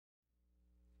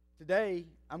Today,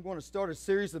 I'm going to start a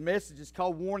series of messages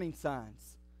called Warning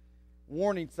Signs.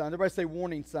 Warning signs. Everybody say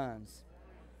warning signs.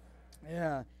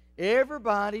 Yeah.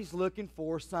 Everybody's looking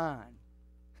for a sign.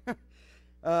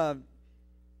 I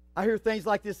hear things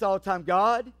like this all the time.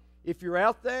 God, if you're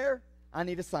out there, I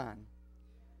need a sign.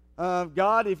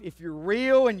 God, if you're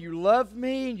real and you love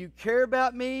me and you care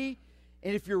about me,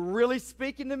 and if you're really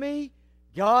speaking to me,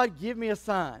 God, give me a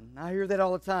sign. I hear that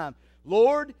all the time.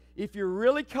 Lord, if you're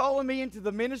really calling me into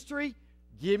the ministry,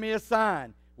 give me a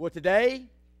sign. Well, today,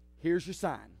 here's your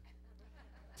sign.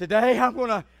 Today, I'm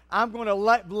gonna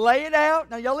lay it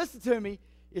out. Now, y'all listen to me.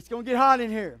 It's going to get hot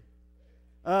in here.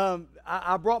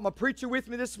 I brought my preacher with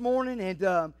me this morning, and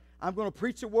I'm going to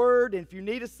preach a word. And if you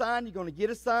need a sign, you're going to get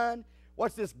a sign.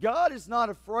 Watch this. God is not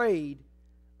afraid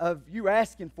of you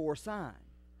asking for a sign.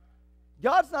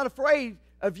 God's not afraid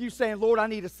of you saying, Lord, I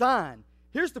need a sign.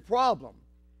 Here's the problem.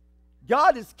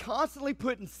 God is constantly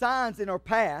putting signs in our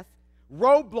path,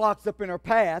 roadblocks up in our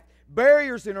path,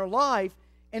 barriers in our life,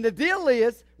 and the deal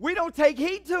is we don't take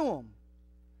heed to them.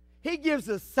 He gives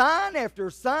us sign after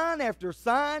sign after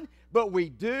sign, but we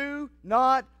do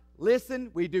not listen.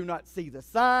 We do not see the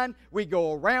sign. We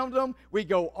go around them. We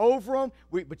go over them,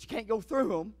 but you can't go through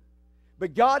them.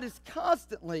 But God is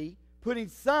constantly putting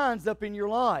signs up in your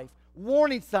life,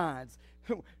 warning signs.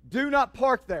 Do not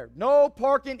park there. No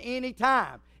parking any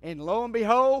time. And lo and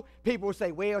behold, people will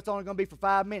say, well, it's only going to be for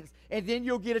 5 minutes. And then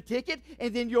you'll get a ticket,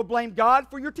 and then you'll blame God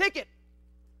for your ticket.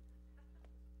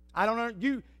 I don't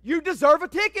know. You deserve a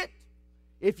ticket.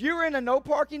 If you're in a no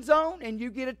parking zone and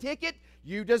you get a ticket,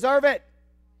 you deserve it.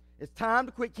 It's time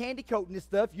to quit candy coating this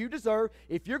stuff. You deserve.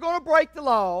 If you're going to break the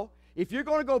law, if you're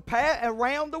going to go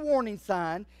around the warning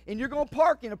sign, and you're going to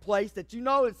park in a place that you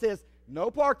know it says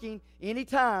no parking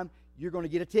anytime, you're going to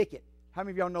get a ticket. How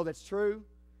many of y'all know that's true?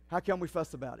 How come we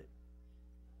fuss about it?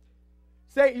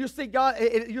 Say you see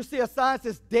a sign that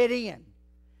says dead end.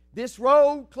 This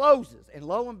road closes, and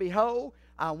lo and behold,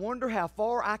 I wonder how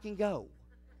far I can go.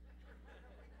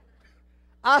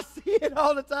 I see it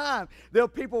all the time.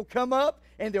 People come up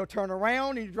and they'll turn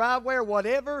around in your driveway or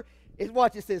whatever.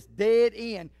 Watch, it says dead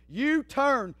end. You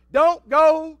turn. Don't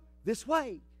go this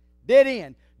way. Dead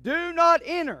end. Do not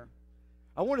enter.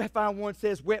 I wonder if I find one that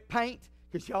says wet paint,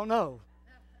 because y'all know.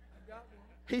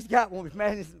 He's got one.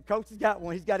 Man, Coach has got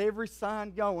one. He's got every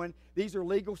sign going. These are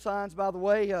legal signs, by the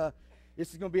way.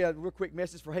 This is going to be a real quick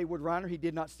message for Haywood Reiner. He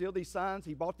did not steal these signs.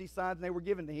 He bought these signs, and they were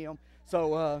given to him.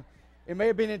 So it may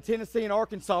have been in Tennessee and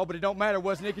Arkansas, but it don't matter. It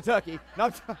wasn't in Kentucky.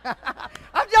 No,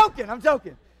 I'm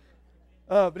joking.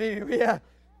 But anyway, yeah.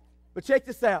 But check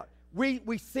this out.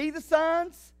 We see the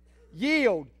signs.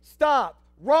 Yield. Stop.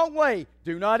 Wrong way.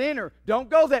 Do not enter. Don't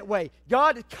go that way.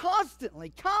 God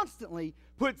constantly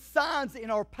puts signs in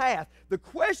our path. The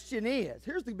question is,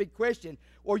 here's the big question,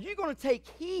 are you going to take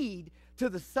heed to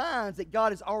the signs that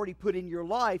God has already put in your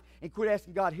life and quit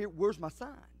asking God, here, where's my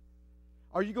sign?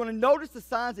 Are you going to notice the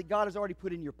signs that God has already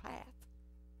put in your path?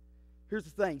 Here's the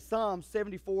thing, Psalm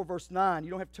 74, verse 9. You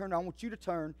don't have to turn. I want you to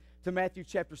turn to Matthew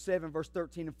chapter 7, verse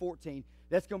 13 and 14.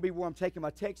 That's going to be where I'm taking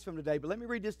my text from today. But let me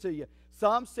read this to you.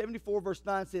 Psalm 74, verse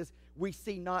 9 says, we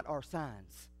see not our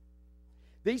signs.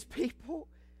 These people,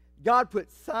 God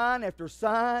put sign after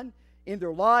sign in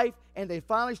their life, and they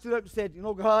finally stood up and said, you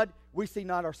know, God, we see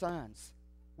not our signs.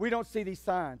 We don't see these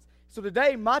signs. So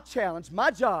today, my challenge,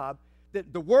 my job,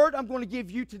 that the word I'm going to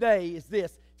give you today is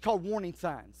this. It's called warning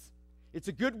signs. It's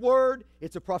a good word.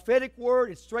 It's a prophetic word.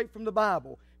 It's straight from the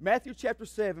Bible. Matthew chapter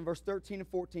 7, verse 13 and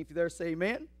 14. If you're there, say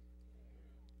amen.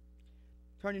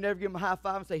 Turn your neighbor, give him a high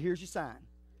five, and say, here's your sign.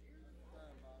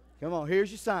 Come on, here's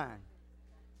your sign.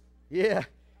 Yeah,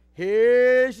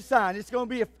 here's your sign. It's going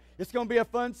to be a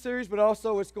fun series, but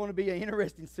also it's going to be an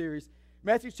interesting series.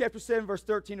 Matthew chapter 7, verse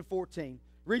 13 and 14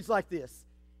 reads like this.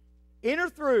 Enter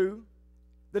through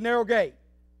the narrow gate.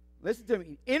 Listen to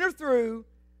me. Enter through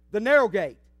the narrow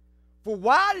gate. For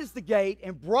wide is the gate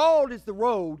and broad is the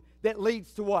road that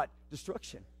leads to what?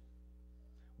 Destruction.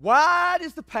 Wide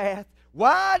is the path.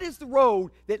 Wide is the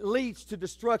road that leads to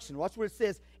destruction. Watch what it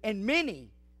says. And many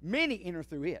enter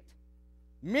through it.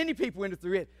 Many people enter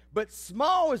through it. But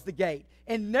small is the gate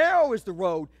and narrow is the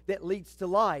road that leads to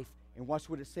life. And watch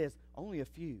what it says. Only a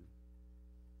few,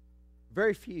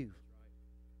 very few,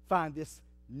 find this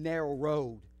narrow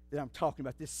road that I'm talking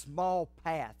about, this small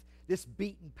path, this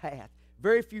beaten path.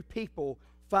 Very few people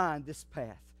find this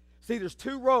path. See, there's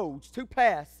two roads, two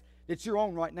paths that you're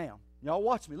on right now. Y'all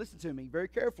watch me, listen to me very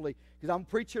carefully, because I'm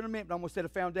preaching in a minute, but I'm going to set a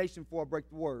foundation before I break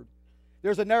the word.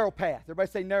 There's a narrow path. Everybody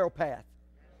say narrow path.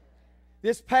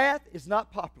 This path is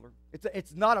not popular.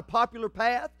 It's not a popular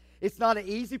path. It's not an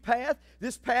easy path.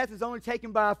 This path is only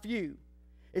taken by a few.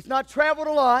 It's not traveled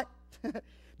a lot.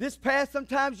 This path,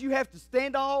 sometimes you have to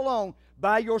stand all alone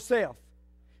by yourself.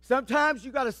 Sometimes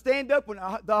you got to stand up when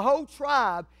the whole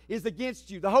tribe is against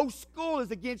you. The whole school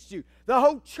is against you. The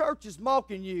whole church is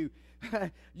mocking you.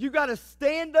 You got to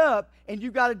stand up and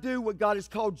you got to do what God has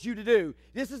called you to do.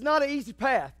 This is not an easy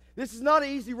path. This is not an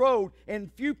easy road,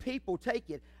 and few people take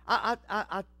it.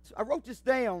 I wrote this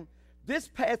down. This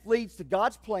path leads to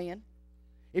God's plan.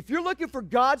 If you're looking for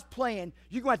God's plan,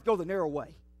 you're going to have to go the narrow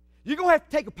way. You're going to have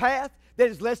to take a path that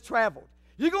is less traveled.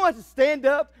 You're going to have to stand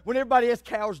up when everybody else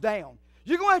cowers down.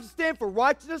 You're going to have to stand for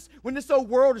righteousness when this old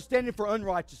world is standing for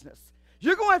unrighteousness.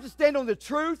 You're going to have to stand on the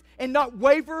truth and not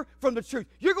waver from the truth.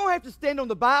 You're going to have to stand on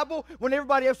the Bible when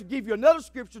everybody else will give you another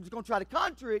scripture that's going to try to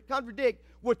contradict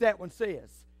what that one says.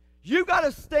 You got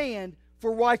to stand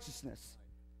for righteousness.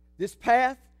 This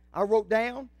path I wrote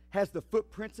down has the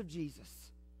footprints of Jesus.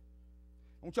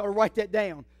 I want y'all to write that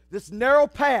down. This narrow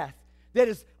path that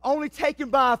is only taken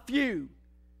by a few.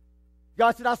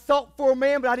 God said, I sought for a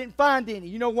man, but I didn't find any.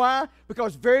 You know why?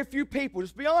 Because very few people,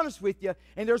 just be honest with you,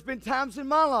 and there's been times in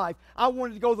my life I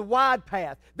wanted to go the wide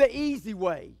path, the easy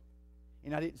way,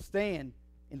 and I didn't stand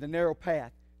in the narrow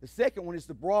path. The second one is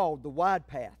the broad, the wide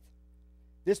path.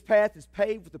 This path is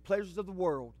paved with the pleasures of the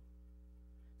world.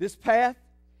 This path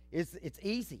it's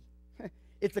easy.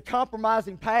 It's a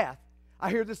compromising path. I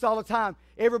hear this all the time.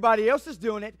 Everybody else is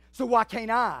doing it, so why can't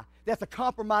I? That's a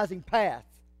compromising path.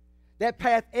 That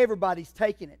path, everybody's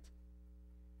taking it.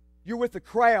 You're with the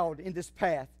crowd in this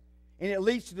path, and it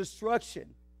leads to destruction,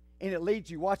 and it leads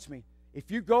you, watch me,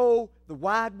 if you go the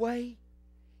wide way,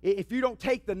 if you don't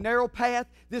take the narrow path,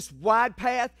 this wide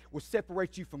path will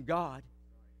separate you from God.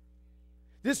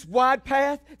 This wide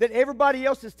path that everybody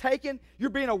else is taking, you're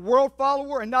being a world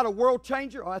follower and not a world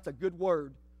changer. Oh, that's a good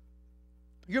word.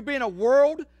 You're being a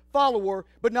world follower,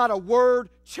 but not a word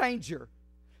changer.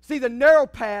 See, the narrow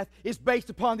path is based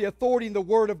upon the authority and the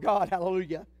Word of God.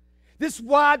 Hallelujah. This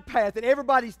wide path that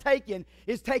everybody's taking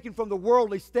is taken from the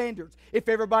worldly standards. If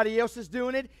everybody else is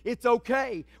doing it, it's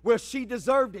okay. Well, she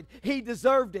deserved it. He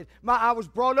deserved it. I was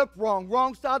brought up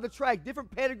wrong side of the track, different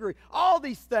pedigree, all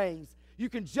these things. You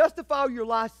can justify your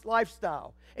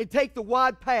lifestyle and take the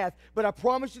wide path, but I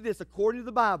promise you this, according to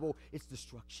the Bible, it's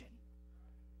destruction.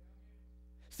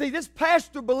 See, this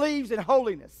pastor believes in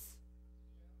holiness.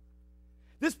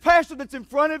 This pastor that's in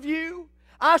front of you,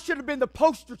 I should have been the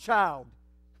poster child.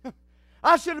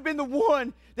 I should have been the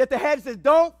one that the head says,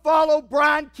 don't follow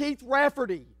Brian Keith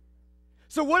Rafferty.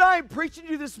 So what I am preaching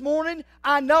to you this morning,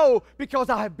 I know because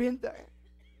I have been there.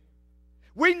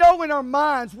 We know in our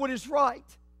minds what is right.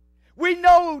 We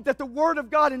know that the Word of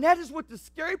God, and that is what the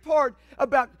scary part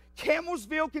about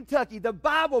Campbellsville, Kentucky, the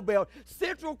Bible Belt,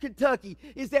 Central Kentucky,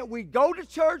 is that we go to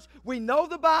church, we know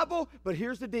the Bible, but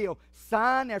here's the deal.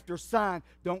 Sign after sign,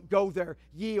 don't go there.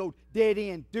 Yield, dead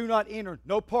end, do not enter,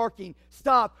 no parking,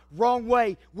 stop, wrong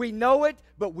way. We know it,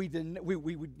 but we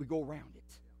go around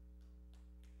it.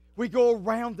 We go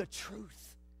around the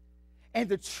truth. And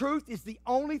the truth is the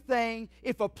only thing,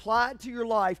 if applied to your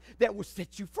life, that will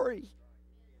set you free.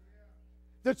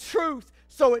 The truth.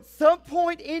 So at some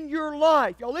point in your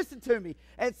life, y'all listen to me,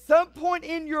 at some point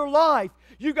in your life,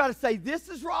 you got to say, this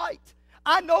is right.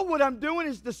 I know what I'm doing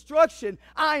is destruction.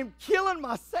 I am killing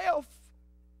myself.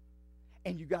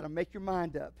 And you got to make your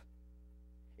mind up.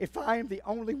 If I am the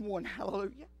only one,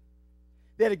 hallelujah,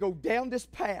 that'll go down this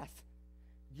path,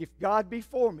 if God be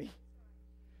for me,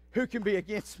 who can be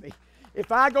against me?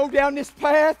 If I go down this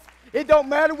path, it don't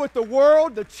matter what the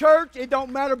world, the church, it don't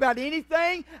matter about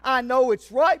anything. I know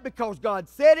it's right because God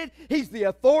said it. He's the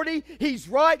authority. He's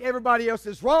right. Everybody else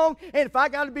is wrong. And if I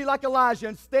got to be like Elijah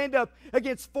and stand up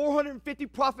against 450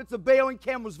 prophets of Baal in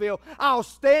Campbellsville, I'll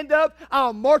stand up,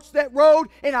 I'll march that road,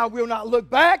 and I will not look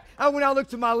back. I will not look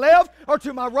to my left or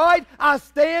to my right. I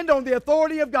stand on the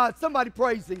authority of God. Somebody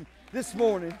praise Him this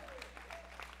morning.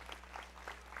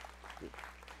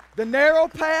 The narrow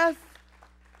path,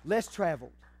 less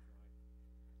traveled.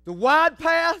 The wide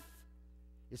path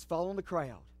is following the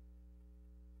crowd.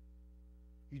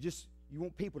 You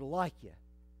want people to like you.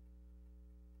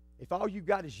 If all you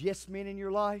got is yes men in your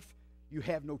life, you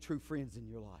have no true friends in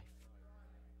your life.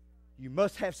 You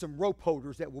must have some rope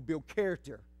holders that will build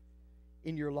character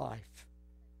in your life.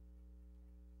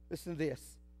 Listen to this.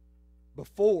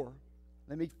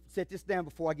 Let me set this down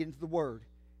before I get into the word.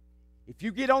 If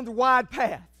you get on the wide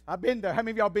path, I've been there. How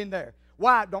many of y'all been there?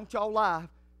 Why? Don't y'all lie.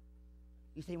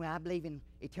 You say, well, I believe in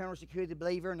eternal security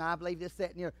believer, and I believe this,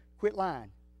 that, and the other. Quit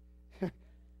lying.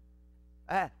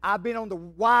 I've been on the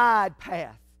wide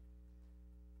path.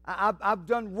 I've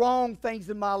done wrong things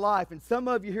in my life, and some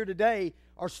of you here today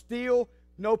are still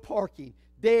no parking,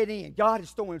 dead end. God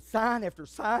is throwing sign after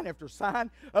sign after sign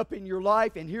up in your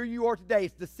life, and here you are today.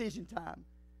 It's decision time.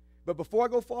 But before I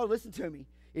go far, listen to me.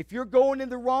 If you're going in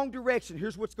the wrong direction,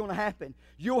 here's what's going to happen.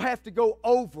 You'll have to go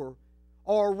over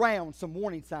or around some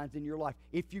warning signs in your life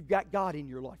if you've got God in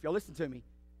your life. Y'all listen to me.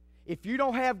 If you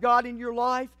don't have God in your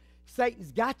life,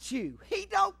 Satan's got you. He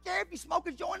don't care if you smoke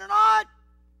a joint or not.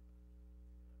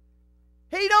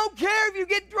 He don't care if you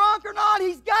get drunk or not.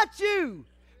 He's got you.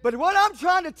 But what I'm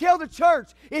trying to tell the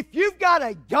church, if you've got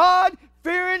a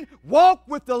God-fearing walk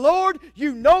with the Lord,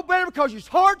 you know better, because your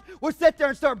heart will sit there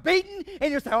and start beating,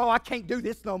 and you'll say, oh, I can't do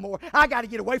this no more. I got to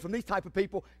get away from these type of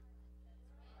people.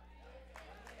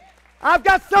 I've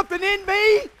got something in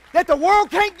me that the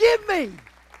world can't give me.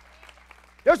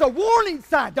 There's a warning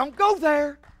sign. Don't go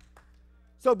there.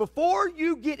 So before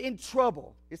you get in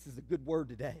trouble, this is a good word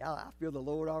today. I feel the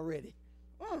Lord already.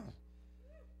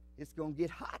 It's going to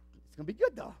get hot. It's going to be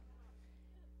good, though.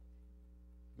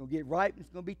 It's going to get ripe, and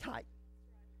it's going to be tight.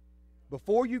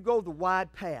 Before you go the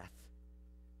wide path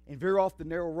and veer off the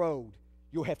narrow road,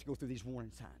 you'll have to go through these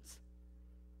warning signs.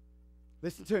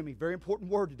 Listen to me. Very important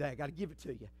word today. I got to give it to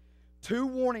you. 2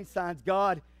 warning signs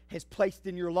God has placed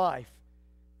in your life.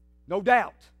 No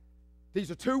doubt.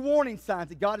 These are 2 warning signs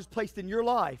that God has placed in your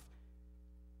life.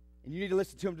 And you need to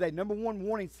listen to them today. Number 1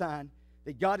 warning sign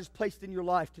that God has placed in your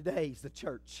life today is the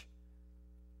church.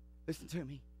 Listen to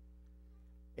me.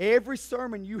 Every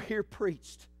sermon you hear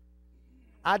preached,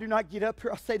 I do not get up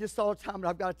here. I say this all the time, but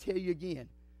I've got to tell you again.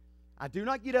 I do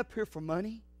not get up here for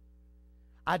money.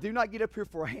 I do not get up here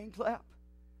for a hand clap.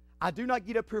 I do not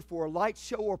get up here for a light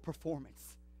show or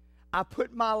performance. I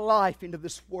put my life into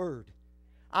this word.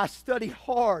 I study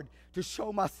hard to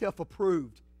show myself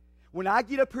approved. When I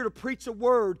get up here to preach a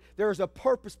word, there is a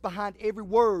purpose behind every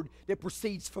word that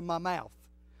proceeds from my mouth.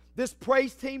 This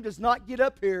praise team does not get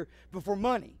up here for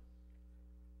money.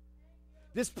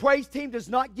 This praise team does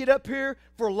not get up here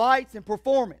for lights and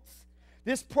performance.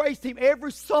 This praise team,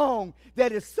 every song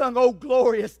that is sung, oh,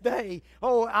 glorious day,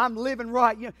 oh, I'm living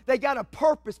right, you know, they got a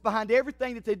purpose behind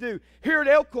everything that they do. Here at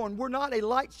Elkhorn, we're not a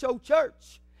light show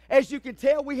church. As you can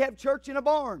tell, we have church in a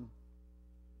barn.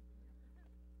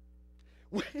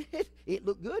 It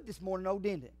looked good this morning, though,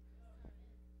 didn't it?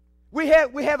 We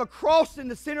have a cross in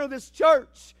the center of this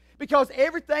church, because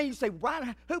everything you say,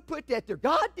 Brian, who put that there?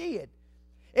 God did.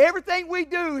 Everything we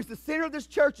do is the center of this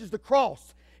church is the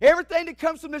cross. Everything that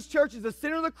comes from this church is the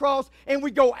center of the cross, and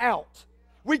we go out.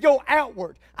 We go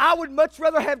outward. I would much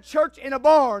rather have church in a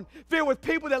barn filled with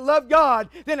people that love God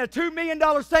than a $2 million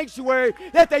sanctuary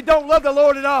that they don't love the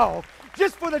Lord at all.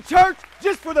 Just for the church,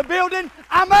 just for the building,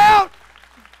 I'm out.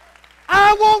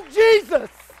 I want Jesus.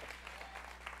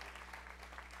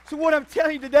 So what I'm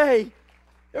telling you today,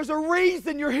 there's a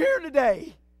reason you're here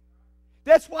today.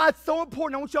 That's why it's so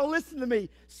important. I want y'all to listen to me.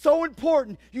 So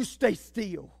important you stay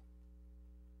still.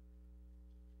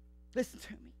 Listen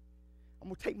to me. I'm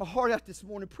going to take my heart out this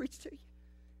morning and preach to you.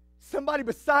 Somebody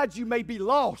beside you may be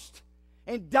lost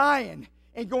and dying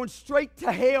and going straight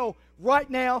to hell right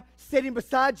now, sitting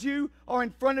beside you or in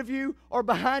front of you or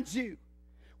behind you.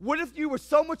 What if you were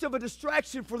so much of a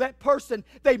distraction for that person,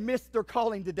 they missed their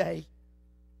calling today?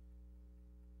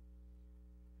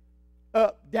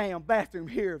 Up, down, bathroom,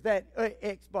 here, that,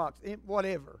 Xbox,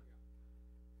 whatever.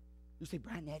 You say,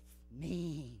 Brian, that's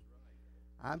me.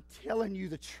 I'm telling you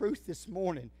the truth this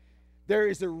morning. There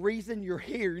is a reason you're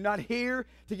here. You're not here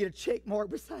to get a check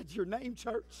mark beside your name,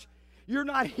 church. You're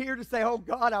not here to say, oh,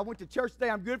 God, I went to church today.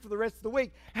 I'm good for the rest of the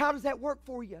week. How does that work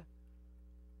for you?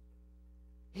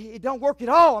 It don't work at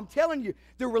all. I'm telling you,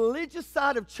 the religious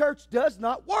side of church does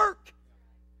not work.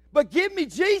 But give me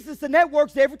Jesus, and that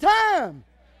works every time.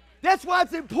 That's why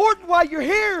it's important while you're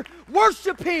here,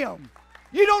 worship Him.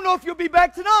 You don't know if you'll be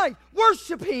back tonight.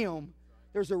 Worship Him.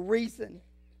 There's a reason.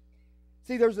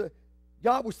 See,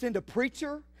 God will send a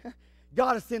preacher.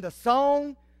 God will send a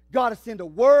song. God will send a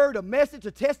word, a message,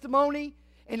 a testimony.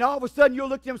 And all of a sudden you'll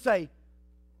look at them and say,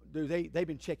 dude, they've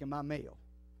been checking my mail.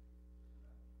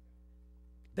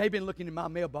 They've been looking in my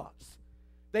mailbox.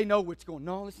 They know what's going on.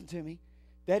 No, listen to me.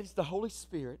 That is the Holy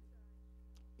Spirit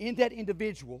in that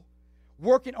individual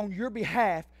working on your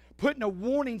behalf, putting a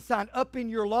warning sign up in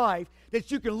your life that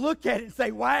you can look at it and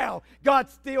say, wow, God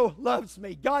still loves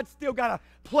me. God still got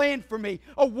a plan for me.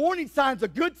 A warning sign is a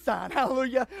good sign.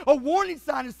 Hallelujah. A warning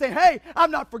sign is saying, hey,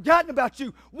 I've not forgotten about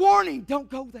you. Warning, don't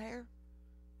go there.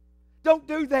 Don't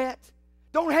do that.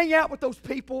 Don't hang out with those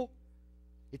people.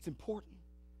 It's important.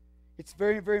 It's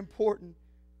very, very important.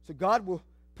 So God will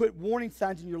put warning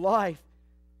signs in your life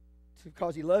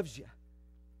because He loves you.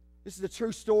 This is a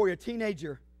true story. A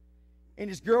teenager and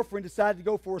his girlfriend decided to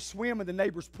go for a swim in the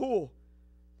neighbor's pool.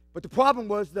 But the problem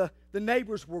was the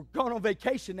neighbors were gone on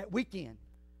vacation that weekend.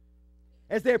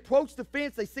 As they approached the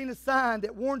fence, they seen a sign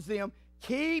that warns them,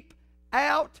 keep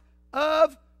out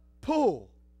of pool.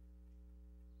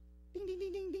 Ding, ding,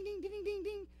 ding, ding, ding, ding, ding, ding,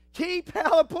 ding. Keep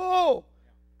out of pool.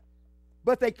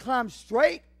 But they climbed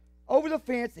straight over the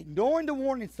fence, ignoring the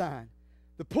warning sign.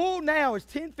 The pool now is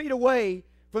 10 feet away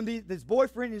from this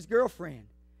boyfriend and his girlfriend.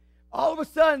 All of a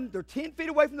sudden, they're 10 feet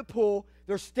away from the pool.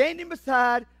 They're standing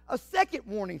beside a second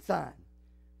warning sign.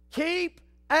 Keep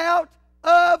out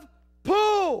of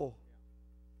pool.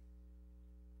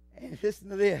 And listen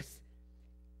to this.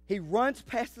 He runs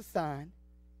past the sign.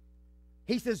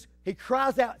 He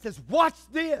cries out, says, watch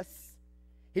this.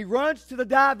 He runs to the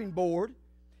diving board.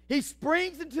 He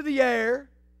springs into the air.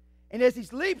 And as he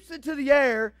leaps into the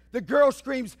air, the girl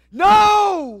screams,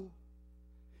 no!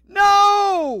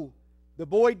 No! The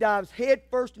boy dives head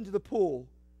first into the pool,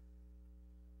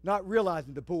 not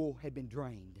realizing the pool had been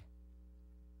drained.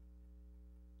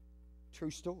 True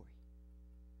story.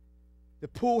 The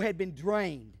pool had been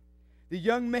drained. The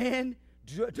young man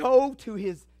dove to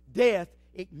his death,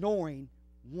 ignoring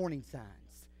warning signs.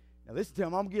 Now listen to him.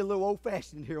 I'm going to get a little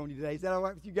old-fashioned here on you today. Is that all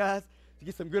right with you guys? To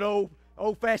get some good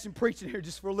old-fashioned preaching here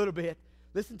just for a little bit.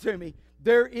 Listen to me.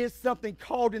 There is something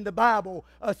called in the Bible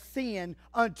a sin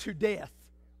unto death.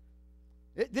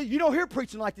 You don't hear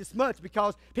preaching like this much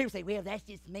because people say, well, that's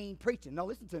just mean preaching. No,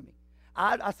 listen to me.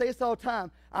 I say this all the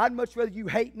time. I'd much rather you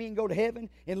hate me and go to heaven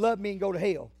and love me and go to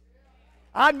hell.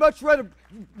 I'd much rather,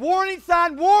 warning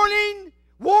sign, warning,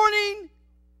 warning.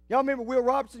 Y'all remember Will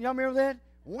Robertson? Y'all remember that?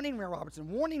 Warning, Will Robertson,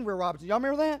 warning, Will Robertson. Y'all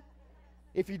remember that?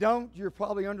 If you don't, you're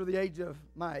probably under the age of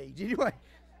my age. Anyway.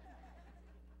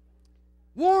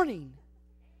 Warning.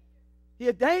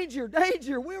 Yeah, danger,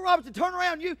 danger. Will Robertson, turn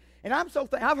around. You. And I'm so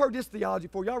I've heard this theology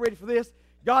before. Y'all ready for this?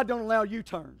 God don't allow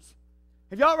U-turns.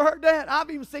 Have y'all ever heard that? I've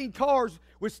even seen cars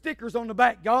with stickers on the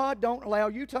back. God don't allow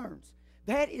U-turns.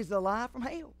 That is a lie from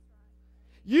hell.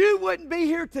 You wouldn't be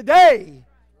here today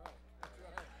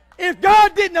if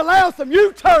God didn't allow some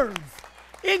U-turns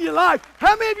in your life.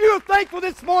 How many of you are thankful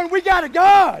this morning we got a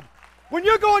God? When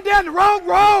you're going down the wrong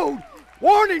road,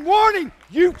 warning, warning,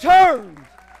 U-turned.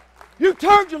 You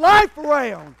turned your life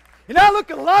around. And I look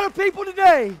at a lot of people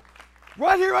today,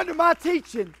 right here under my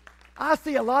teaching, I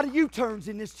see a lot of U-turns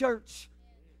in this church.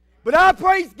 But I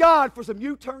praise God for some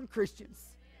U-turn Christians.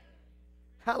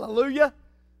 Hallelujah.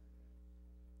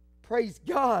 Praise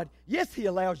God. Yes, He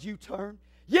allows U-turn.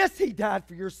 Yes, He died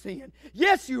for your sin.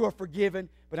 Yes, you are forgiven.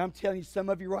 But I'm telling you, some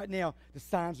of you right now, the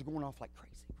signs are going off like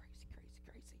crazy, crazy, crazy,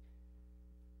 crazy.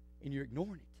 And you're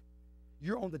ignoring it.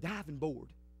 You're on the diving board.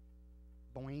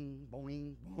 Boing,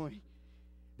 boing, boing.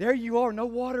 There you are, no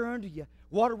water under you.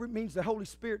 Water means the Holy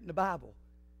Spirit in the Bible.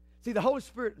 See, the Holy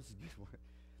Spirit, this is a good word.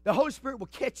 The Holy Spirit will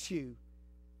catch you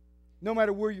no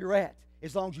matter where you're at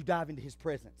as long as you dive into His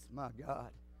presence. My God.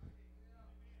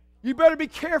 You better be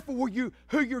careful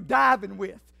who you're diving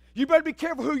with. You better be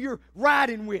careful who you're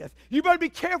riding with. You better be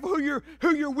careful who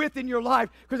you're with in your life.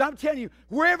 Because I'm telling you,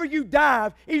 wherever you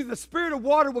dive, either the spirit of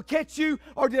water will catch you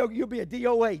or you'll be a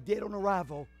DOA, dead on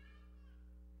arrival.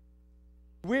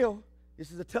 This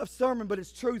is a tough sermon, but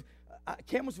it's true.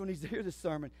 Campbellsville needs to hear this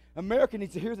sermon. America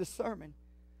needs to hear this sermon.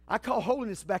 I call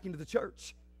holiness back into the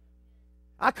church.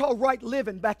 I call right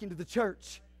living back into the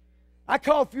church. I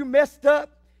call if you messed up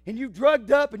and you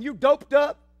drugged up and you doped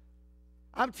up,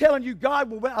 I'm telling you, God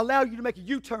will allow you to make a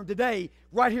U-turn today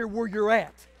right here where you're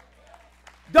at.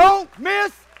 Don't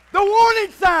miss the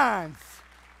warning signs.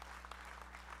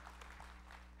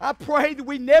 I pray that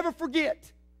we never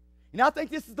forget. And I think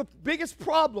this is the biggest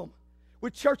problem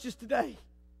with churches today.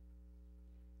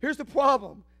 Here's the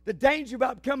problem. The danger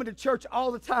about coming to church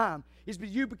all the time is that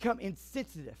you become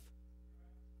insensitive.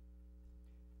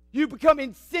 You become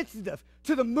insensitive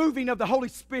to the moving of the Holy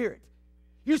Spirit.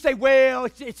 You say, well,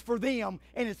 it's for them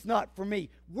and it's not for me.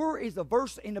 Where is a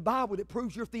verse in the Bible that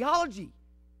proves your theology?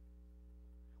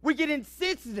 We get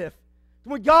insensitive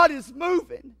when God is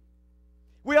moving.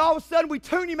 We all of a sudden, we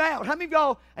tune Him out. How many of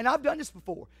y'all, and I've done this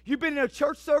before, you've been in a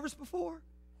church service before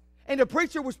and the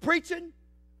preacher was preaching,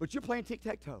 but you're playing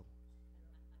tic-tac-toe.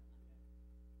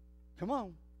 Come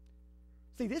on.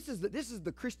 See, this is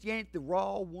the Christianity, the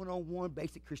raw, one-on-one,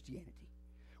 basic Christianity.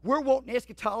 We're wanting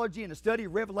eschatology and a study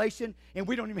of Revelation, and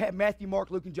we don't even have Matthew, Mark,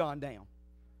 Luke, and John down.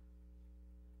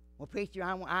 Well, preacher,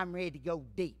 I'm ready to go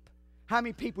deep. How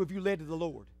many people have you led to the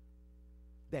Lord?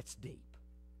 That's deep.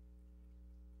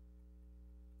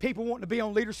 People wanting to be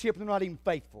on leadership and they're not even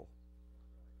faithful.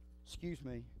 Excuse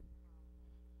me.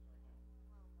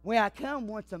 Well, I come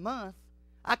once a month.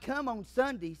 I come on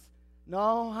Sundays.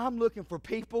 No, I'm looking for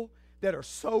people that are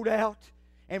sold out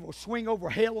and will swing over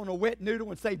hell on a wet noodle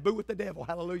and say boo at the devil.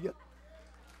 Hallelujah.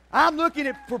 I'm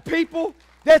looking for people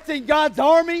that's in God's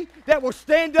army that will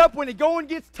stand up when the going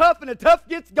gets tough and the tough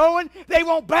gets going. They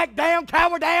won't back down,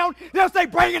 cower down. They'll say,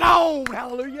 bring it on.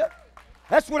 Hallelujah.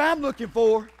 That's what I'm looking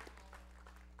for.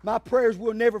 My prayers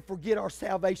will never forget our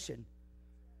salvation.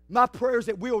 My prayer is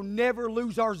that we'll never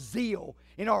lose our zeal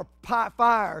and our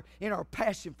fire and our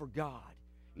passion for God.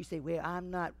 You say, well,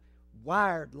 I'm not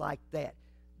wired like that.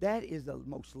 That is the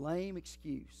most lame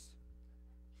excuse.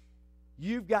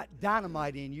 You've got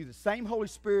dynamite in you, the same Holy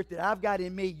Spirit that I've got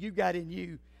in me, you got in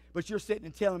you, but you're sitting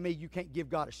and telling me you can't give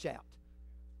God a shout.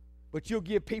 But you'll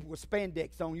give people with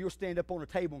spandex on, you'll stand up on a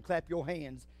table and clap your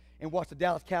hands and watch the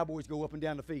Dallas Cowboys go up and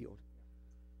down the field.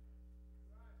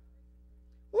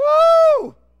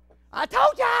 Woo! I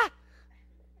told ya!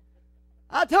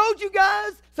 I told you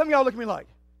guys. Some of y'all look at me like,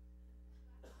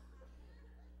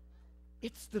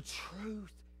 it's the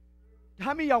truth.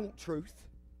 How many of y'all want truth?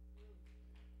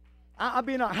 I'll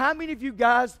be honest. How many of you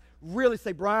guys really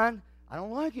say, Brian, I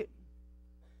don't like it.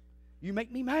 You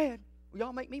make me mad. Well,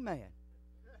 y'all make me mad.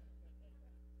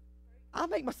 I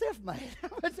make myself mad.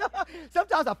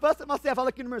 Sometimes I fuss at myself. I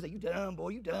look in the mirror and say, you dumb, boy,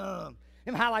 you dumb.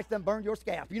 Them highlights done burned your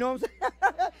scalp. You know what I'm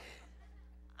saying?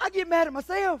 I get mad at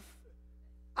myself.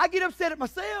 I get upset at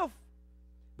myself.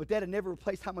 But that'll never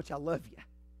replace how much I love you.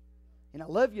 And I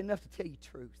love you enough to tell you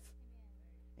truth.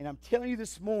 And I'm telling you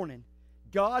this morning,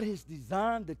 God has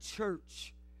designed the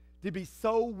church to be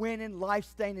soul-winning,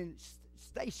 life-sustaining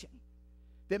station.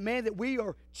 That, man, that we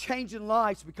are changing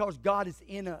lives because God is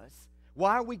in us.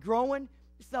 Why are we growing?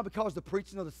 It's not because of the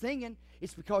preaching or the singing.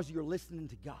 It's because you're listening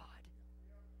to God.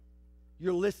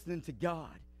 You're listening to God.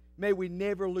 May we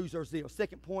never lose our zeal.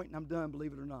 Second point, and I'm done,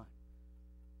 believe it or not.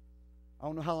 I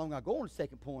don't know how long I'll go on the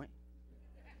second point.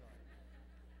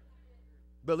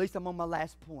 But at least I'm on my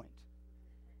last point.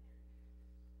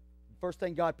 The first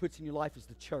thing God puts in your life is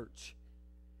the church.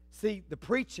 See, the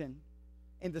preaching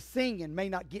and the singing may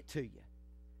not get to you.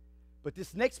 But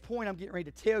this next point I'm getting ready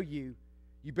to tell you,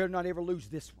 you better not ever lose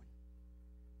this one.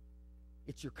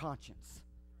 It's your conscience.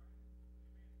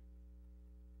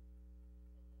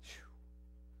 Whew.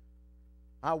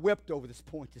 I wept over this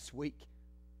point this week.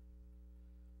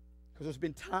 Because there's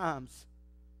been times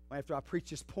when after I preach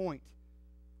this point,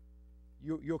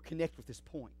 you'll connect with this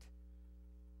point.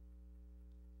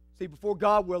 See, before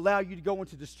God will allow you to go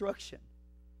into destruction,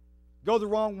 go the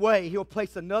wrong way, He'll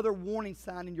place another warning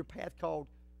sign in your path called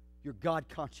your God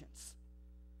conscience.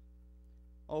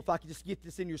 Oh, if I could just get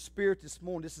this in your spirit this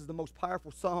morning, this is the most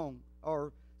powerful song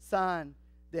or sign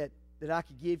that I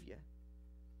could give you.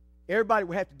 Everybody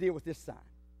will have to deal with this sign.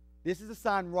 This is a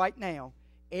sign right now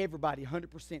everybody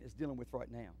 100% is dealing with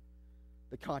right now.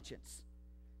 The conscience.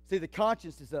 See, the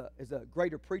conscience is a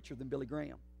greater preacher than Billy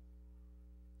Graham.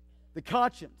 The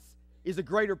conscience is a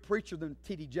greater preacher than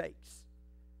T.D. Jakes.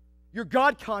 Your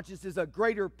God conscience is a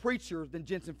greater preacher than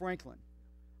Jensen Franklin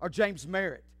or James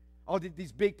Merritt, all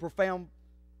these big, profound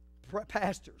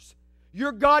pastors.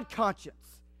 Your God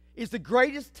conscience is the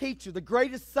greatest teacher, the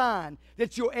greatest sign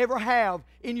that you'll ever have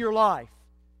in your life.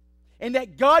 And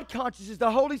that God conscience is the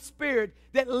Holy Spirit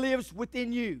that lives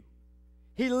within you.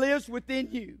 He lives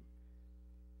within you.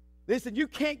 Listen, you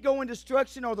can't go in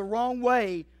destruction or the wrong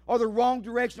way or the wrong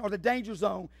direction or the danger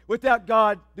zone without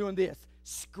God doing this.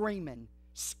 Screaming,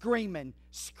 screaming,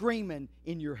 screaming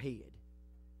in your head.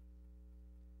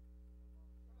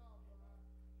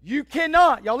 You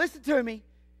cannot. Y'all listen to me.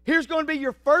 Here's going to be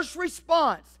your first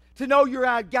response to know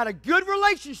you've got a good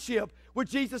relationship with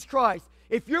Jesus Christ.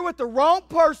 If you're with the wrong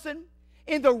person,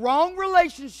 in the wrong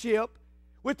relationship,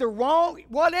 with the wrong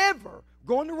whatever,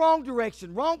 going the wrong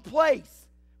direction, wrong place,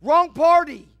 wrong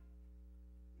party,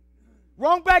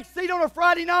 wrong back seat on a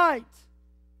Friday night,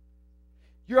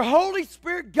 your Holy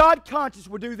Spirit God conscience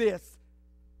will do this.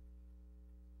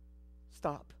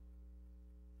 Stop.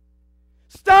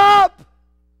 Stop!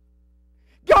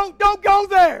 Don't go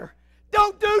there.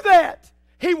 Don't do that.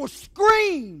 He will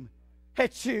scream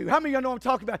at you. How many of y'all know what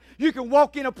I'm talking about? You can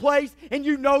walk in a place and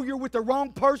you know you're with the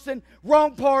wrong person,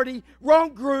 wrong party,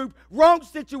 wrong group, wrong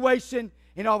situation,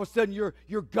 and all of a sudden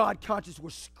your God conscience will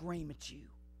scream at you.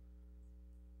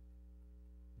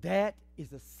 That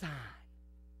is a sign.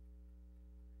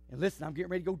 And listen, I'm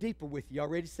getting ready to go deeper with you. Y'all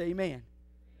ready to say amen?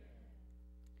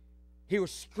 He will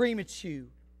scream at you.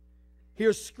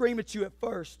 He'll scream at you at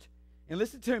first. And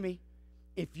listen to me.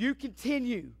 If you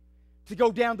continue to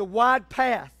go down the wide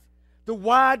path, the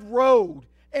wide road,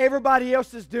 everybody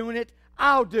else is doing it,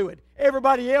 I'll do it.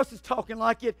 Everybody else is talking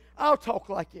like it, I'll talk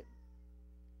like it.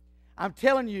 I'm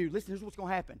telling you, listen, here's what's going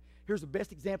to happen. Here's the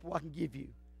best example I can give you.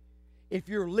 If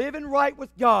you're living right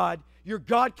with God, your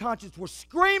God conscience will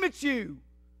scream at you.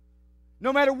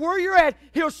 No matter where you're at,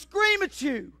 He'll scream at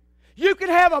you. You can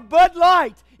have a Bud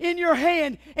Light in your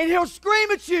hand, and He'll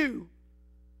scream at you.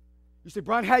 You say,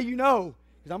 Brian, how you know?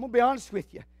 Because I'm going to be honest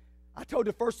with you. I told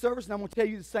the first service, and I'm going to tell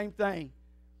you the same thing.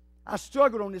 I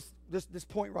struggled on this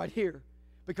point right here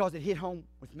because it hit home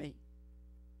with me.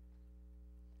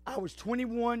 I was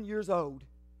 21 years old.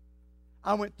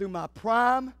 I went through my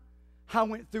prime. I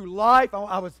went through life.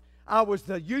 I was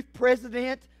the youth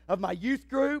president of my youth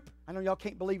group. I know y'all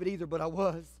can't believe it either, but I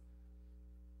was.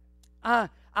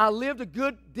 I lived a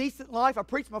good, decent life. I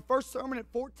preached my first sermon at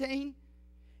 14,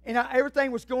 and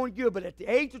everything was going good. But at the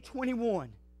age of 21,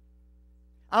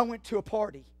 I went to a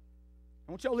party.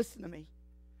 I want y'all to listen to me.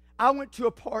 I went to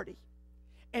a party,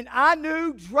 and I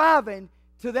knew driving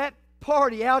to that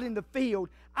party out in the field,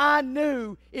 I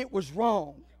knew it was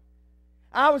wrong.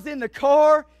 I was in the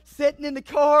car, sitting in the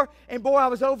car, and boy, I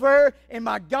was over there, and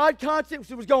my God conscience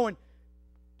was going,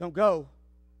 don't go.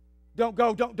 Don't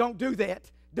go. Don't do that.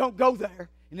 Don't go there.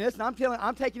 And listen,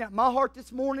 I'm taking out my heart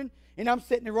this morning, and I'm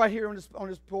sitting there right here on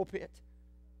this pulpit.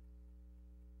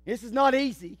 This is not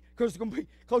easy, because there's going to be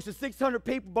close to 600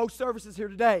 people, both services here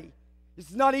today. This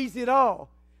is not easy at all.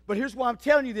 But here's why I'm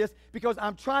telling you this, because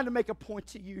I'm trying to make a point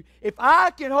to you. If I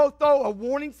can throw a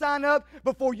warning sign up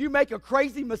before you make a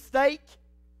crazy mistake,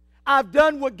 I've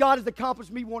done what God has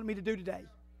accomplished me, wanted me to do today.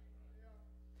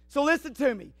 So listen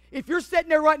to me. If you're sitting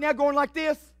there right now going like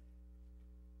this,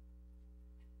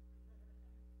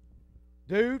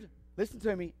 dude, listen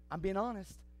to me. I'm being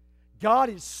honest. God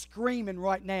is screaming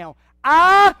right now,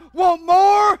 I want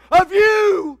more of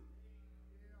you.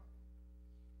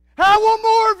 I want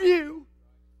more of you.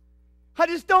 I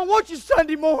just don't want you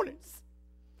Sunday mornings.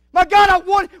 My God, I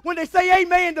want, when they say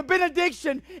amen, the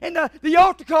benediction and the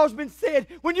altar call has been said,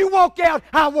 when you walk out,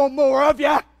 I want more of you.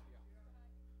 I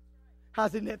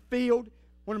was in that field.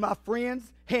 One of my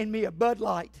friends handed me a Bud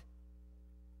Light.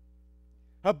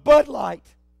 A Bud Light.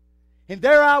 And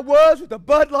there I was with a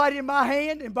Bud Light in my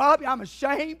hand. And Bobby, I'm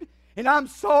ashamed and I'm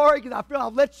sorry because I feel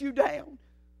I've let you down.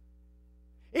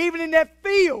 Even in that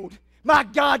field, my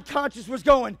God conscience was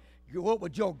going, what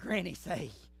would your granny say?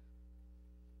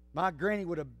 My granny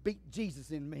would have beat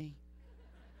Jesus in me.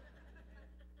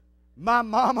 My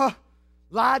mama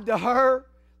lied to her,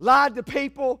 lied to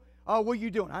people. Oh, what are you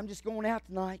doing? I'm just going out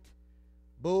tonight.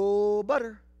 Bull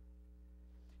butter.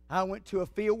 I went to a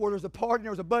field where there was a party and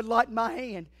there was a Bud Light in my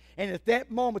hand. And at that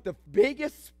moment, the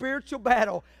biggest spiritual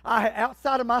battle I had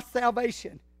outside of my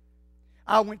salvation,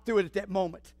 I went through it at that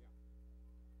moment.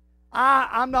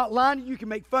 I'm not lying to you. You can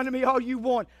make fun of me all you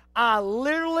want. I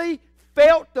literally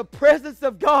felt the presence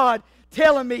of God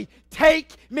telling me,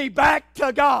 take me back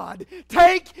to God.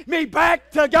 Take me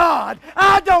back to God.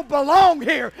 I don't belong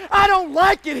here. I don't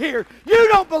like it here. You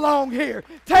don't belong here.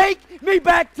 Take me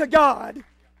back to God.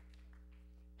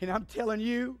 And I'm telling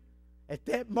you, at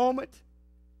that moment,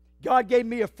 God gave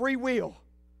me a free will.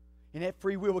 And that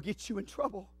free will get you in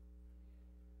trouble.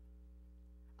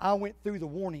 I went through the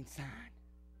warning sign.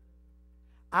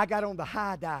 I got on the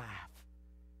high dive.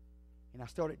 And I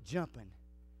started jumping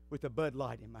with a Bud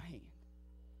Light in my hand.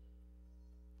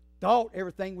 Thought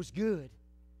everything was good.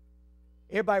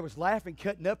 Everybody was laughing,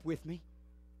 cutting up with me.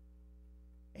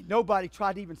 And nobody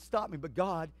tried to even stop me but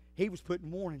God. He was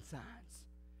putting warning signs.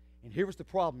 And here was the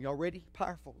problem. Y'all ready?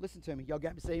 Powerful. Listen to me. Y'all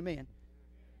got me say amen.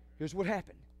 Here's what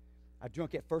happened. I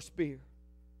drank that first beer.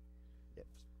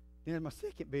 Then my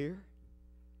second beer.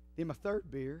 Then my third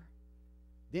beer.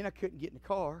 Then I couldn't get in the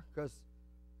car because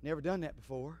never done that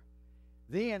before.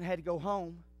 Then I had to go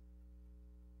home.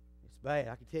 It's bad.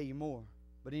 I can tell you more.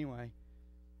 But anyway,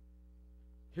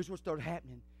 here's what started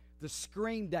happening. The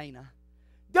scream, Dana.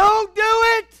 Don't do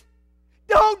it!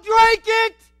 Don't drink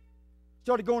it!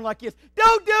 Started going like this.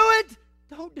 Don't do it!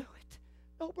 Don't do it.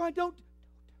 No, Brian, don't do it.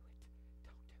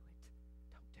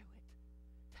 Don't do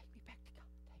it. Take me back to God.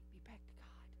 Take me back to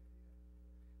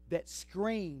God. That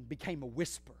scream became a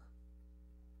whisper.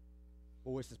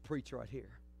 Boy, this is preach right here.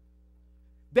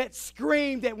 That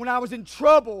scream that when I was in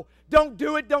trouble, don't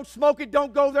do it, don't smoke it,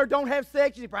 don't go there, don't have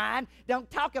sex. You say, Brian, don't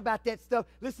talk about that stuff.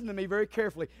 Listen to me very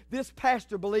carefully. This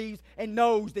pastor believes and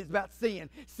knows that it's about sin.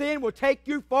 Sin will take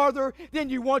you farther than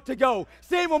you want to go.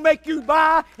 Sin will make you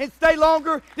buy and stay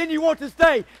longer than you want to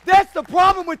stay. That's the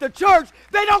problem with the church.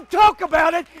 They don't talk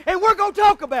about it, and we're going to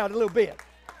talk about it a little bit.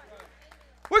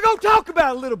 We're going to talk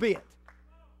about it a little bit.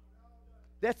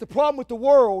 That's the problem with the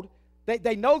world.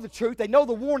 They know the truth. They know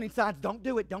the warning signs. Don't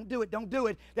do it. Don't do it. Don't do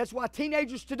it. That's why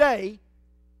teenagers today,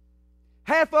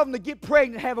 half of them that get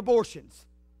pregnant have abortions.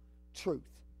 Truth.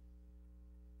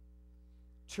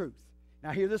 Truth.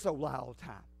 Now, I hear this old lie all the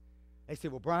time. They say,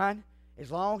 well, Brian,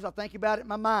 as long as I think about it in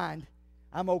my mind,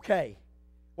 I'm okay.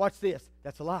 Watch this.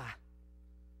 That's a lie.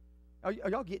 Are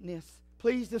y'all getting this?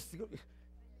 Please just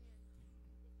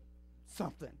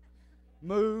something.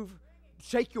 Move.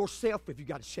 Shake yourself if you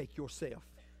got to shake yourself.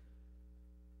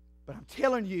 But I'm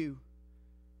telling you,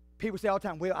 people say all the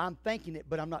time, well, I'm thinking it,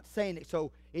 but I'm not saying it,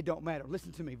 so it don't matter.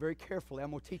 Listen to me very carefully. I'm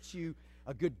going to teach you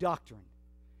a good doctrine.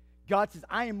 God says,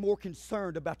 I am more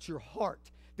concerned about your heart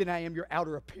than I am your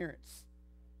outer appearance.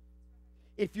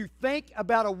 If you think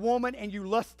about a woman and you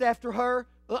lust after her,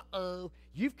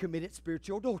 you've committed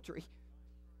spiritual adultery.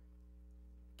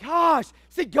 Gosh,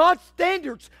 see, God's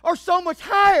standards are so much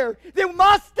higher than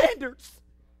my standards.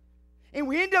 And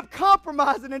we end up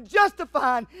compromising and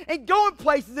justifying and going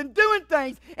places and doing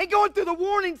things and going through the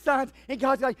warning signs. And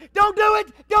God's like, don't do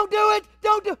it, don't do it,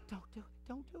 don't do it, don't do it,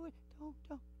 don't do it,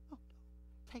 don't.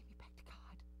 Take me back to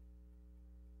God.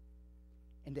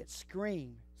 And that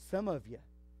scream, some of you,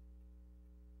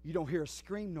 you don't hear a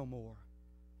scream no more.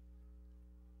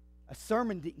 A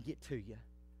sermon didn't get to you.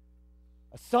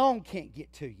 A song can't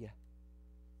get to you.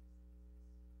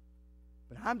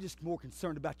 But I'm just more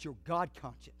concerned about your God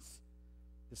conscience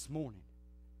this morning.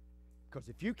 Because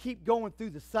if you keep going through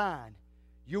the sign,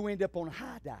 you'll end up on a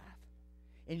high dive.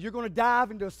 And you're going to dive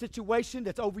into a situation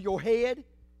that's over your head.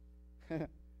 And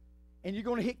you're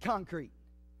going to hit concrete.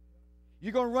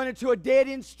 You're going to run into a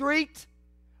dead-end street,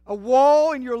 a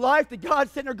wall in your life that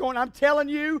God's sitting there going, I'm telling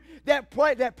you, that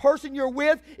person you're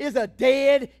with is a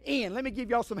dead end. Let me give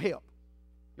y'all some help.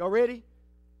 Y'all ready?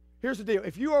 Here's the deal.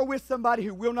 If you are with somebody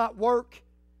who will not work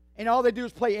and all they do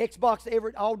is play Xbox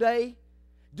all day,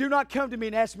 do not come to me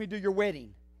and ask me to do your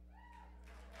wedding.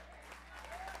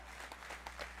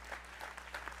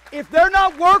 If they're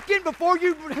not working before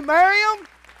you marry them,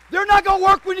 they're not going to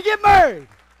work when you get married.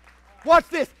 Watch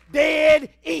this. Dead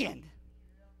end.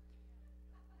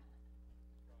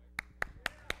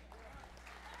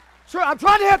 Sure, I'm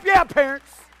trying to help you out,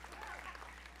 parents.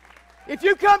 If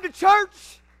you come to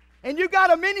church and you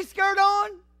got a mini skirt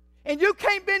on and you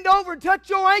can't bend over and touch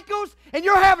your ankles and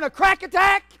you're having a crack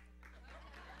attack,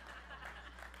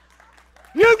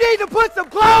 you need to put some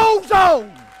clothes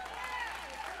on.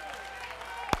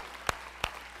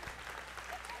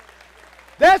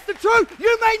 That's the truth.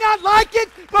 You may not like it,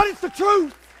 but it's the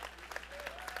truth.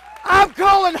 I'm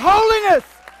calling holiness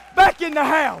back in the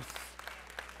house.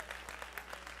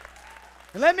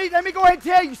 And let me go ahead and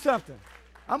tell you something.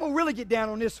 I'm going to really get down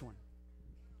on this one.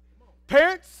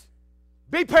 Parents,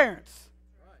 be parents.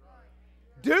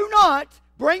 Do not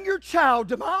bring your child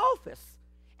to my office.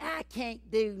 I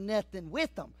can't do nothing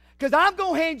with them because I'm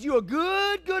going to hand you a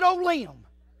good old limb.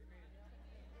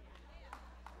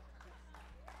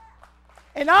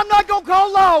 And I'm not going to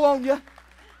call law on you.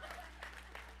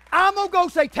 I'm going to go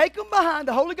say, take them behind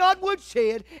the Holy God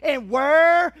woodshed and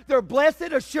wear their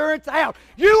blessed assurance out.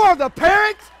 You are the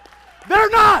parents. They're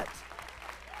not.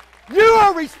 You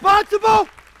are responsible.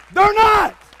 They're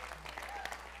not.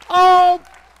 Oh.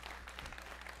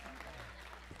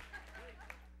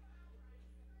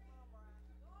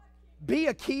 Be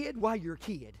a kid while you're a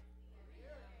kid.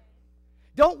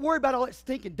 Don't worry about all that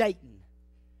stinking dating.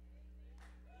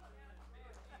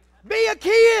 Be a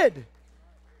kid.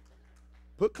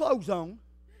 Put clothes on.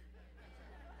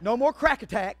 No more crack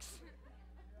attacks.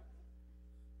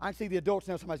 I can see the adults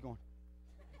now. Somebody's going.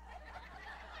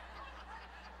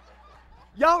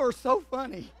 Y'all are so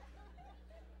funny.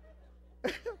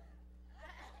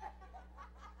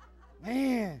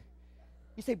 Man.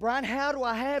 You say, Brian, how do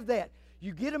I have that?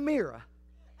 You get a mirror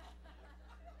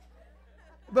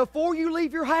before you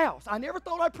leave your house. I never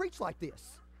thought I'd preach like this.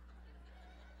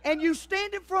 And you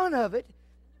stand in front of it,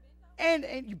 and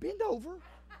you bend over.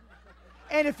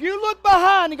 And if you look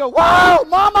behind and go, whoa,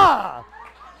 mama,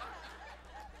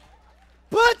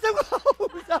 put the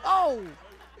clothes on.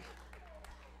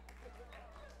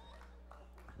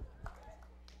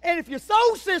 And if your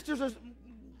soul sisters are,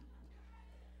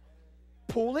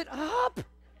 pull it up.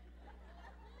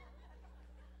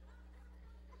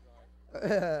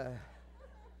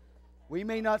 We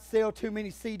may not sell too many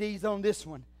CDs on this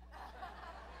one.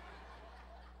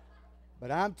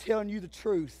 But I'm telling you the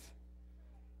truth.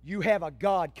 You have a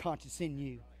God conscience in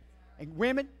you. And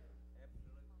women,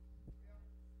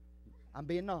 I'm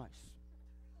being nice.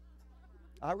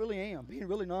 I really am. Being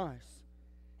really nice.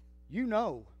 You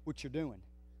know what you're doing.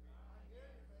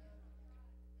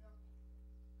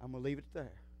 I'm going to leave it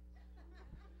there.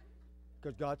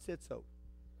 Because God said so.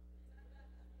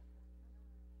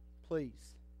 Please.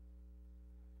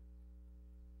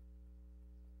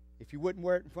 If you wouldn't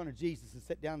wear it in front of Jesus and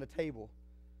sit down at the table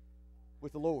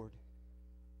with the Lord.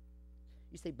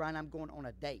 You say, Brian, I'm going on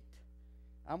a date.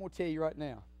 I'm going to tell you right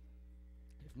now,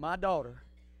 if my daughter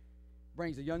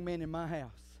brings a young man in my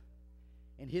house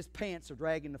and his pants are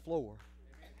dragging the floor,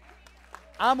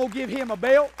 I'm going to give him a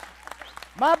belt,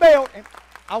 my belt, and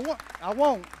I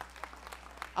won't.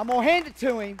 I'm going to hand it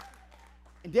to him.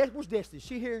 And where's Destiny? Is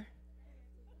she here?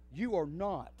 You are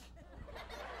not.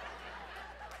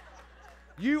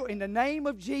 You, in the name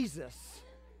of Jesus,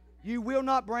 you will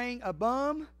not bring a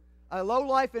bum, a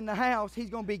lowlife in the house. He's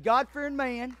going to be a God-fearing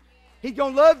man. He's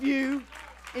going to love you,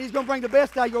 and he's going to bring the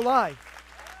best out of your life.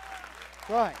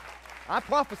 Right. I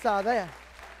prophesy that.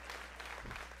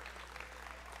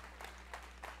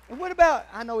 And what about,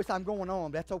 I know I'm going on,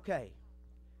 but that's okay.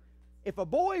 If a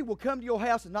boy will come to your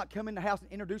house and not come in the house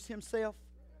and introduce himself.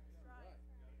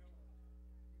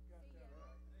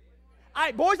 All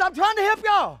right, boys, I'm trying to help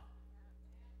y'all.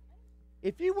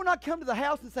 If you will not come to the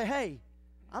house and say, hey,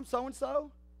 I'm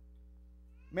so-and-so,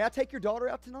 may I take your daughter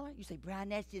out tonight? You say, Brian,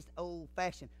 that's just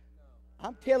old-fashioned.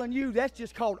 I'm telling you, that's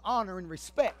just called honor and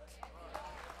respect.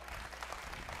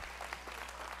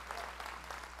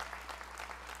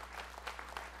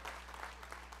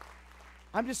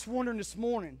 I'm just wondering this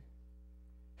morning,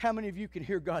 how many of you can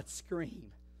hear God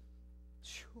scream?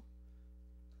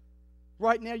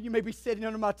 Right now, you may be sitting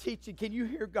under my teaching. Can you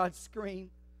hear God scream?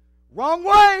 Wrong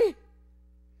way!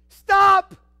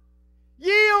 Stop!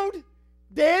 Yield!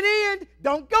 Dead end!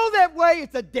 Don't go that way.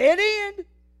 It's a dead end.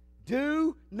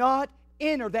 Do not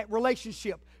enter that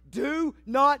relationship. Do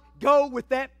not go with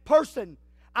that person.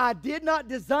 I did not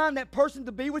design that person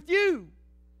to be with you.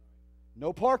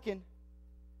 No parking.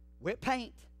 Wet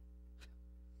paint.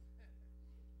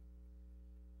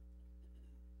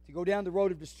 To go down the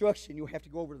road of destruction, you'll have to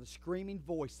go over to the screaming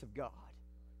voice of God.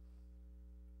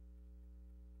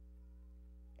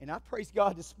 And I praise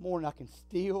God this morning, I can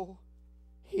still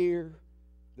hear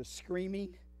the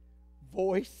screaming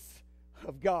voice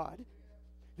of God.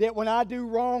 That when I do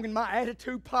wrong and my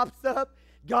attitude pops up,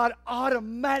 God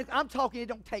automatically, I'm talking, it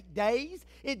don't take days,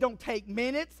 it don't take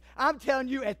minutes. I'm telling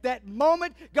you, at that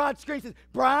moment, God screams, says,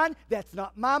 Brian, that's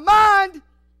not my mind.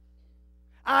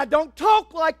 I don't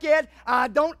talk like that. I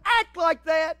don't act like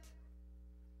that.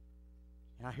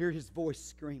 And I hear his voice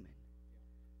screaming.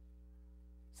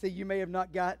 See, you may have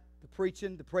not got the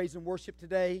preaching, the praise and worship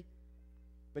today,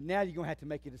 but now you're going to have to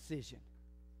make a decision.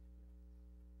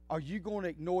 Are you going to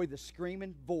ignore the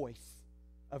screaming voice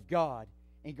of God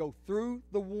and go through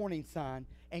the warning sign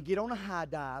and get on a high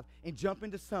dive and jump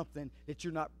into something that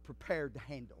you're not prepared to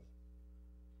handle?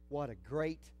 What a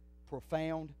great,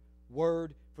 profound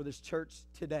word for this church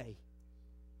today.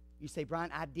 You say, Brian,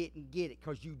 I didn't get it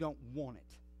because you don't want it.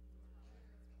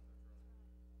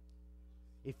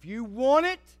 If you want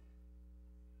it,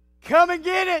 come and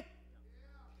get it.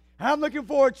 I'm looking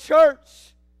for a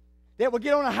church that will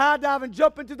get on a high dive and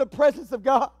jump into the presence of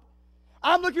God.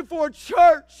 I'm looking for a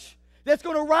church that's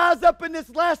going to rise up in this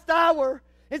last hour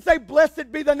and say,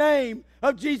 blessed be the name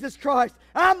of Jesus Christ.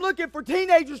 I'm looking for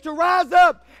teenagers to rise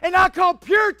up, and I call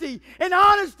purity and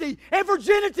honesty and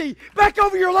virginity back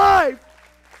over your life.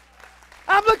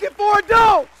 I'm looking for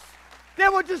adults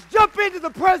that will just jump into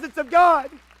the presence of God.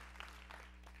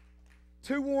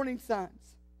 2 warning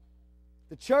signs: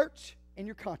 the church and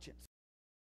your conscience.